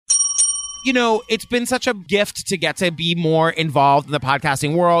it's been such a gift to get to be more involved in the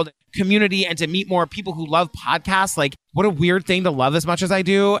podcasting world, community, and to meet more people who love podcasts. Like, what a weird thing to love as much as I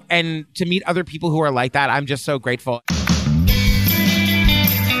do. And to meet other people who are like that, I'm just so grateful.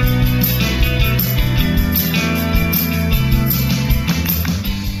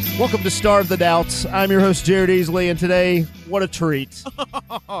 Welcome to Starve the Doubts. I'm your host, Jared Easley, and today, what a treat.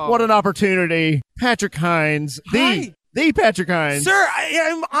 What an opportunity. Patrick Hinds, the Patrick Hinds. Sir,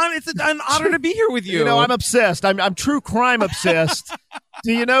 it's an honor to be here with you. You know, I'm obsessed. I'm true crime obsessed.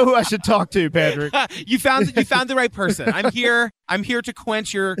 Do you know who I should talk to, Patrick? You found the right person. I'm here to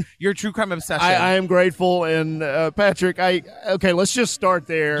quench your true crime obsession. I am grateful, and Patrick, okay, let's just start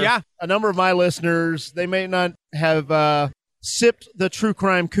there. Yeah. A number of my listeners, they may not have sipped the true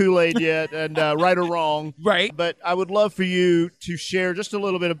crime Kool-Aid yet, and right or wrong. Right. But I would love for you to share just a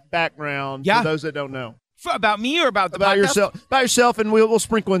little bit of background for those that don't know. About me or about the about podcast? About yourself, and we'll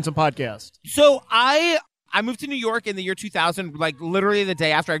sprinkle in some podcasts. So I moved to New York in the year 2000, like literally the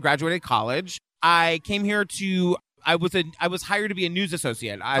day after I graduated college. I came here I was hired to be a news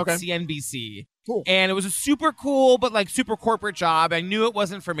associate at CNBC. Cool. And it was a super cool but like super corporate job. I knew it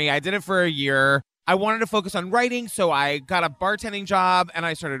wasn't for me. I did it for a year. I wanted to focus on writing, so I got a bartending job, and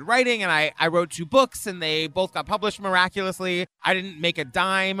I started writing, and I wrote 2 books, and they both got published miraculously. I didn't make a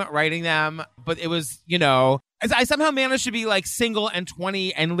dime writing them, but it was, I somehow managed to be like single and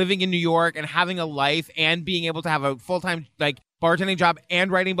 20 and living in New York and having a life and being able to have a full-time like bartending job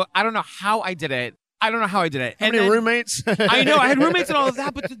and writing book. I don't know how I did it. How many roommates? I know, I had roommates and all of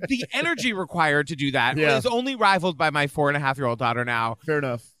that, but the energy required to do that is only rivaled by my 4.5-year-old daughter now. Fair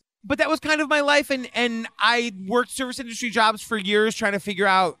enough. But that was kind of my life, and I worked service industry jobs for years trying to figure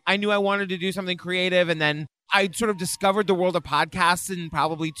out, I knew I wanted to do something creative, and then I sort of discovered the world of podcasts in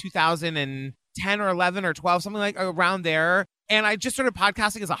probably 2010 or 11 or 12, something like around there, and I just started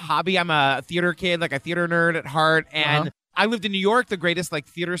podcasting as a hobby. I'm a theater kid, like a theater nerd at heart, and I lived in New York, the greatest like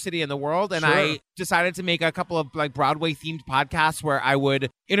theater city in the world, and I decided to make a couple of like Broadway-themed podcasts where I would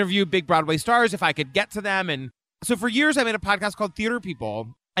interview big Broadway stars if I could get to them, and so for years I made a podcast called Theater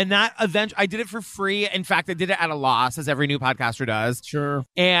People. And that event, I did it for free. In fact, I did it at a loss, as every new podcaster does. Sure.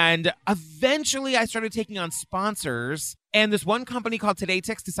 And eventually, I started taking on sponsors. And this one company called Today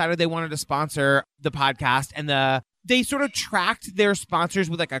Tix decided they wanted to sponsor the podcast. And they sort of tracked their sponsors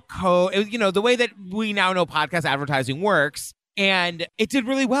with like a code. The way that we now know podcast advertising works. And it did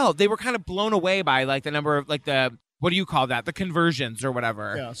really well. They were kind of blown away by like the number of like what do you call that? The conversions or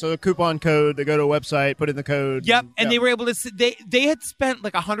whatever. Yeah, so a coupon code, they go to a website, put in the code. Yep, and they were able to, they had spent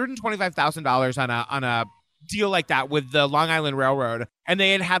like $125,000 on a deal like that with the Long Island Railroad, and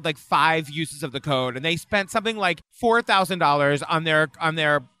they had like 5 uses of the code, and they spent something like $4,000 on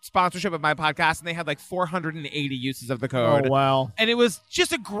their sponsorship of my podcast, and they had like 480 uses of the code. Oh, wow. And it was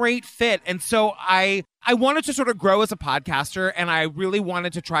just a great fit, and so I wanted to sort of grow as a podcaster, and I really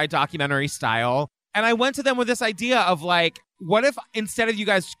wanted to try documentary style. And I went to them with this idea of like, what if instead of you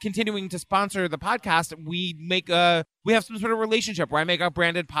guys continuing to sponsor the podcast, we have some sort of relationship where I make a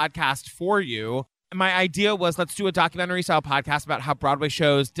branded podcast for you. And my idea was, let's do a documentary style podcast about how Broadway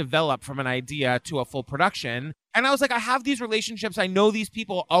shows develop from an idea to a full production. And I was like, I have these relationships. I know these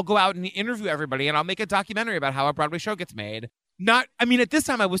people. I'll go out and interview everybody, and I'll make a documentary about how a Broadway show gets made. At this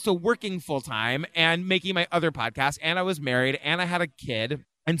time I was still working full time and making my other podcast, and I was married, and I had a kid.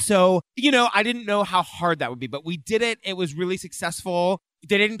 And so, I didn't know how hard that would be, but we did it. It was really successful.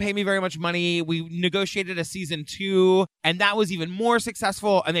 They didn't pay me very much money. We negotiated a season 2, and that was even more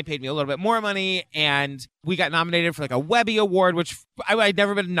successful. And they paid me a little bit more money, and we got nominated for like a Webby Award, which I'd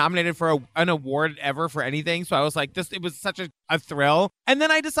never been nominated for an award ever for anything. So I was like, it was such a thrill. And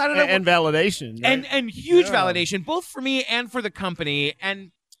then I decided, and validation, right? and huge validation, both for me and for the company. And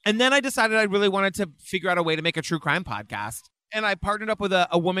then I decided I really wanted to figure out a way to make a true crime podcast. And I partnered up with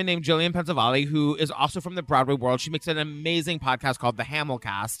a woman named Jillian Pensavalli, who is also from the Broadway world. She makes an amazing podcast called The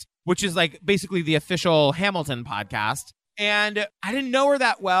Hamilcast, which is like basically the official Hamilton podcast. And I didn't know her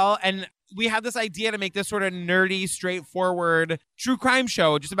that well. And we had this idea to make this sort of nerdy, straightforward true crime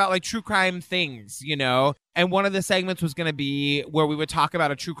show, just about like true crime things, And one of the segments was going to be where we would talk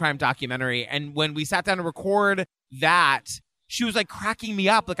about a true crime documentary. And when we sat down to record that, she was like cracking me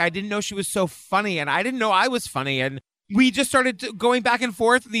up. Like, I didn't know she was so funny, and I didn't know I was funny. And we just started going back and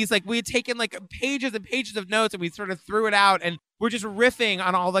forth. We had taken like pages and pages of notes, and we sort of threw it out, and we're just riffing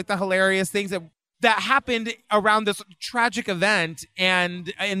on all like the hilarious things that happened around this tragic event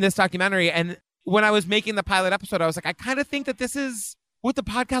and in this documentary. And when I was making the pilot episode, I was like, I kind of think that this is what the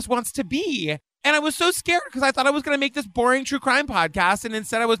podcast wants to be. And I was so scared because I thought I was going to make this boring true crime podcast. And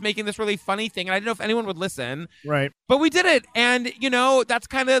instead I was making this really funny thing. And I didn't know if anyone would listen. Right. But we did it. And, that's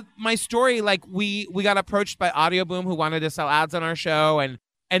kind of my story. Like we got approached by Audio Boom, who wanted to sell ads on our show. And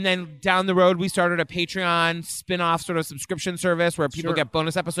then down the road, we started a Patreon spin-off sort of subscription service where people get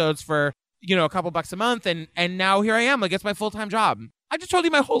bonus episodes for, a couple bucks a month. And now here I am. Like, it's my full-time job. I just told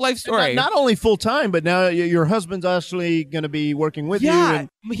you my whole life story. Not only full-time, but now your husband's actually going to be working with you. And,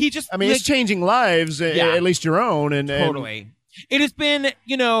 it's changing lives, at least your own. And totally. It has been,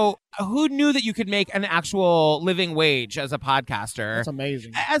 who knew that you could make an actual living wage as a podcaster? That's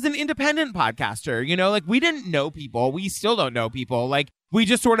amazing. As an independent podcaster, like we didn't know people. We still don't know people. Like we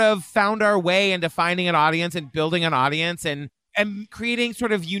just sort of found our way into finding an audience and building an audience and creating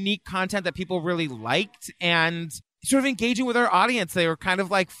sort of unique content that people really liked and sort of engaging with our audience. They were kind of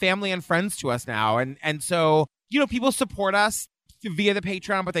like family and friends to us now. And so, people support us via the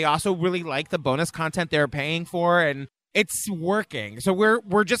Patreon, but they also really like the bonus content they're paying for. And it's working. So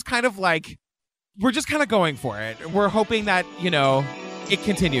we're just kind of going for it. We're hoping that, it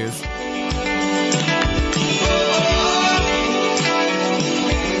continues.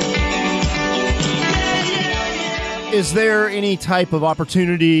 Is there any type of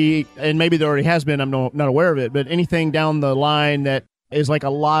opportunity, and maybe there already has been, I'm not aware of it, but anything down the line that is like a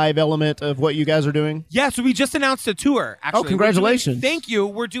live element of what you guys are doing? Yeah, so we just announced a tour, actually. Oh, congratulations. Thank you.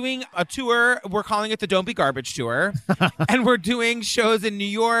 We're doing a tour. We're calling it the Don't Be Garbage Tour. And we're doing shows in New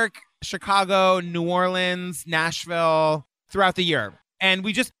York, Chicago, New Orleans, Nashville throughout the year. And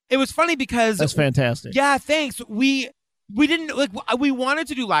it was funny because... That's fantastic. Yeah, thanks. We didn't we wanted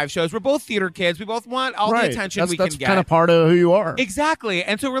to do live shows. We're both theater kids. We both want all the attention we can get. That's kind of part of who you are. Exactly.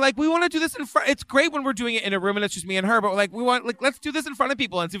 And so we're like, we want to do this in front. It's great when we're doing it in a room and it's just me and her, but let's do this in front of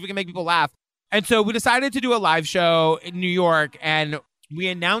people and see if we can make people laugh. And so we decided to do a live show in New York and we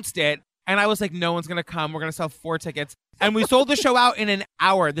announced it. And I was like, no one's going to come. We're going to sell 4 tickets. And we sold the show out in an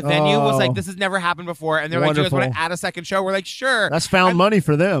hour. The venue was like, this has never happened before. And they're like, do you guys want to add a second show? We're like, sure. That's found money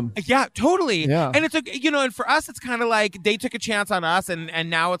for them. Yeah, totally. Yeah. And it's and for us, it's kind of like they took a chance on us. And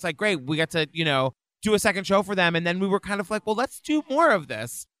now it's like, great, we get to, do a second show for them. And then we were kind of like, well, let's do more of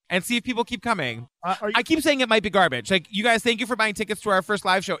this and see if people keep coming. I keep saying it might be garbage. Like, you guys, thank you for buying tickets to our first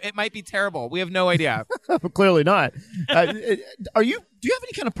live show. It might be terrible. We have no idea. Clearly not. Do you have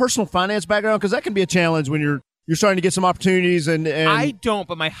any kind of personal finance background? Because that can be a challenge when you're starting to get some opportunities and I don't,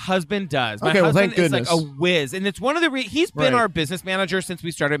 but my husband does. My husband thank goodness. is like a whiz. And it's one of the he's been our business manager since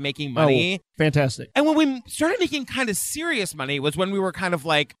we started making money. Oh, fantastic. And when we started making kind of serious money was when we were kind of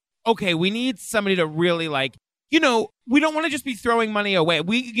like, okay, we need somebody to really like, we don't want to just be throwing money away.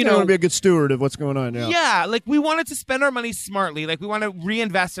 We want to be a good steward of what's going on now. Yeah, like we wanted to spend our money smartly. Like we want to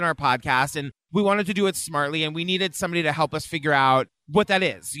reinvest in our podcast and we wanted to do it smartly and we needed somebody to help us figure out what that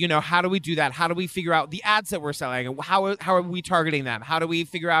is. How do we do that? How do we figure out the ads that we're selling? How are we targeting them? How do we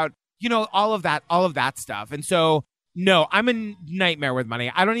figure out, all of that stuff? And so, no, I'm a nightmare with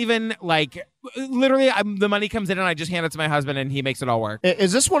money. I don't even literally the money comes in and I just hand it to my husband and he makes it all work.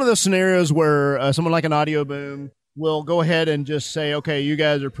 Is this one of those scenarios where someone like an Audio Boom will go ahead and just say, okay, you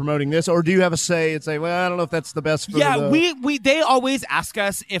guys are promoting this, or do you have a say and say, well, I don't know if that's the best for they always ask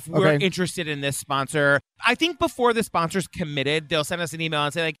us if we're interested in this sponsor. I think before the sponsor's committed, they'll send us an email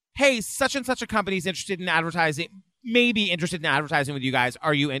and say like, hey, such and such a company is interested in advertising, maybe interested in advertising with you guys.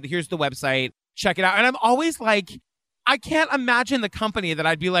 Are you in? Here's the website. Check it out. And I'm always like, I can't imagine the company that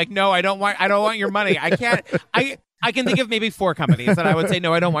I'd be like, no, I don't want your money. I can't. I can think of maybe 4 companies that I would say,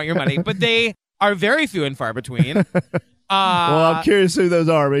 no, I don't want your money, but they are very few and far between. Well, I'm curious who those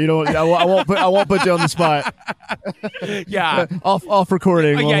are, but I won't put you on the spot. Yeah, off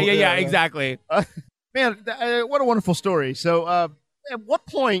recording. Yeah, exactly. Man, what a wonderful story. So, at what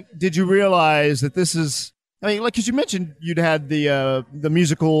point did you realize that this is? I mean, like, because you mentioned you'd had the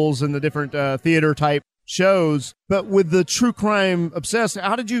musicals and the different theater type shows, but with the true crime obsessed,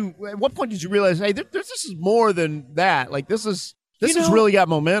 at what point did you realize, hey, this is more than that? Like, this has really got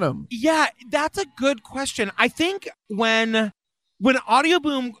momentum. Yeah, that's a good question. I think when Audio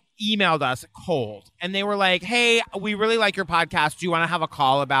Boom emailed us cold and they were like, hey, we really like your podcast. Do you want to have a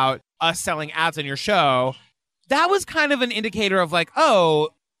call about us selling ads on your show? That was kind of an indicator of like, oh,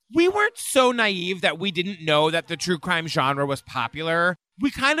 we weren't so naive that we didn't know that the true crime genre was popular. We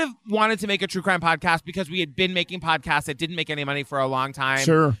kind of wanted to make a true crime podcast because we had been making podcasts that didn't make any money for a long time.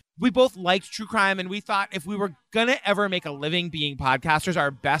 Sure. We both liked true crime, and we thought if we were going to ever make a living being podcasters, our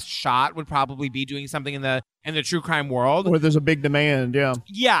best shot would probably be doing something in the true crime world. Where there's a big demand, yeah.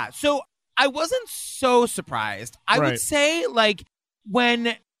 Yeah, so I wasn't so surprised. I would say, like,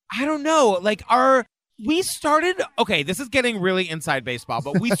 when, I don't know, like, we started, okay, this is getting really inside baseball,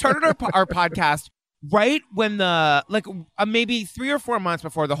 but we started our podcast right when maybe 3 or 4 months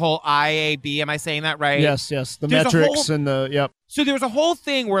before the whole IAB, am I saying that right? Yes. The metrics and the, yep. So there was a whole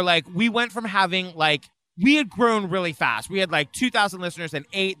thing where like we went from having like, we had grown really fast. We had like 2,000 listeners, then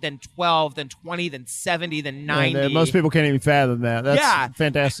 8, then 12, then 20, then 70, then 90. And, most people can't even fathom that. That's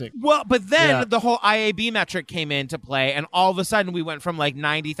fantastic. Well, but then the whole IAB metric came into play, and all of a sudden we went from like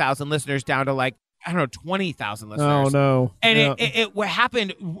 90,000 listeners down to like, I don't know, 20,000 listeners. Oh, no. And it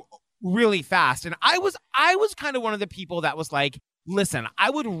happened really fast. And I was kind of one of the people that was like, listen, I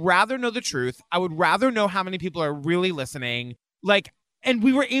would rather know the truth. I would rather know how many people are really listening. Like, and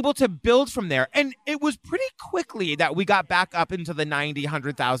we were able to build from there. And it was pretty quickly that we got back up into the 90,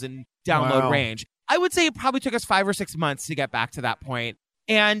 100,000 download range. I would say it probably took us 5 or 6 months to get back to that point.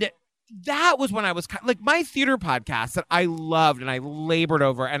 And that was when I was like, my theater podcast that I loved and I labored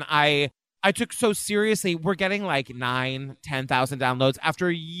over and I took so seriously. We're getting like 9, 10,000 downloads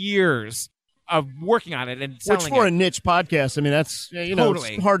after years of working on it and selling it. Which for a niche podcast, I mean, that's,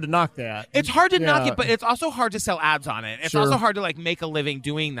 totally. It's hard to knock that. It's hard to knock it, but it's also hard to sell ads on it. It's also hard to like make a living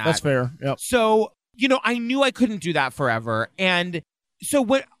doing that. That's fair. Yep. So, I knew I couldn't do that forever. And so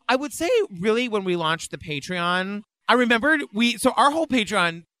what I would say really when we launched the Patreon, I remembered our whole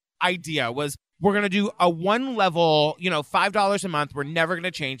Patreon idea was we're going to do a one level, $5 a month. We're never going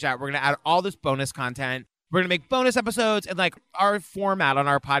to change that. We're going to add all this bonus content. We're going to make bonus episodes. And like our format on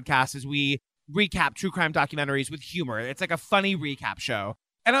our podcast is we recap true crime documentaries with humor. It's like a funny recap show.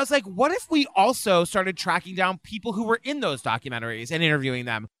 And I was like, what if we also started tracking down people who were in those documentaries and interviewing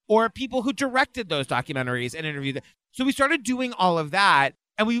them, or people who directed those documentaries and interviewed them? So we started doing all of that,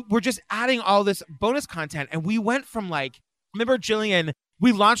 and we were just adding all this bonus content. And we went from like, remember Jillian,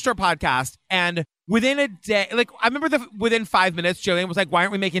 we launched our podcast, and within a day, like I remember within 5 minutes, Jillian was like, why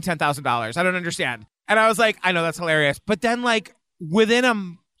aren't we making $10,000? I don't understand. And I was like, I know, that's hilarious. But then like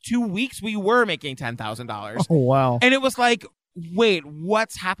within 2 weeks, we were making $10,000. Oh, wow. And it was like, wait,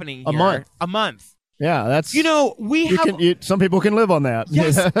 what's happening here? A month. Yeah, that's... some people can live on that.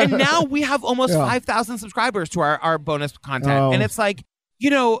 Yes, and now we have almost 5,000 subscribers to our bonus content. Oh. And it's like,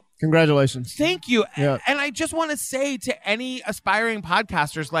 Congratulations. Thank you. Yeah. And I just want to say to any aspiring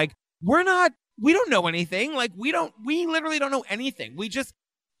podcasters, like, we don't know anything. Like, we literally don't know anything.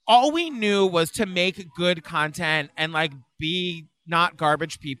 All we knew was to make good content and like be not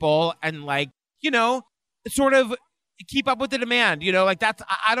garbage people and like, sort of keep up with the demand, like that's,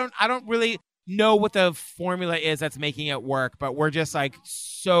 I don't really know what the formula is that's making it work, but we're just like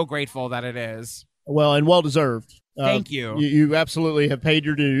so grateful that it is. Well, and well-deserved. Thank you. You absolutely have paid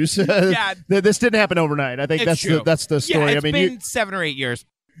your dues. Yeah. This didn't happen overnight. I think that's the story. Yeah, it's been 7 or 8 years.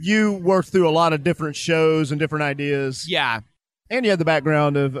 You worked through a lot of different shows and different ideas. Yeah. And you had the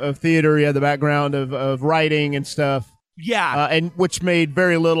background of theater. You had the background of writing and stuff. Yeah. And which made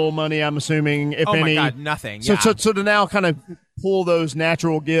very little money, I'm assuming, if any. Oh, my God, nothing. So, yeah. so to now kind of pull those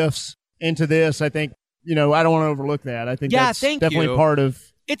natural gifts into this, I think, I don't want to overlook that. I think that's definitely part of...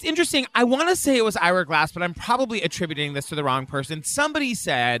 It's interesting. I want to say it was Ira Glass, but I'm probably attributing this to the wrong person. Somebody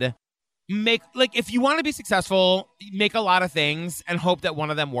said, if you want to be successful, make a lot of things and hope that one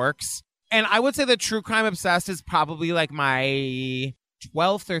of them works. And I would say that True Crime Obsessed is probably like my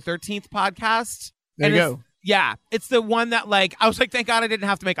 12th or 13th podcast. There you go. Yeah. It's the one that like, I was like, thank God I didn't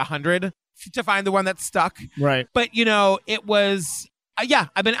have to make 100 to find the one that stuck. Right. But, it was,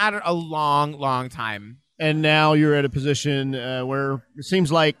 I've been at it a long, long time. And now you're at a position where it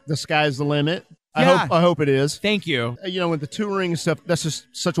seems like the sky's the limit. Yeah. I hope it is. Thank you. With the touring stuff, that's just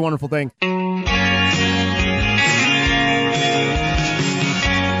such a wonderful thing.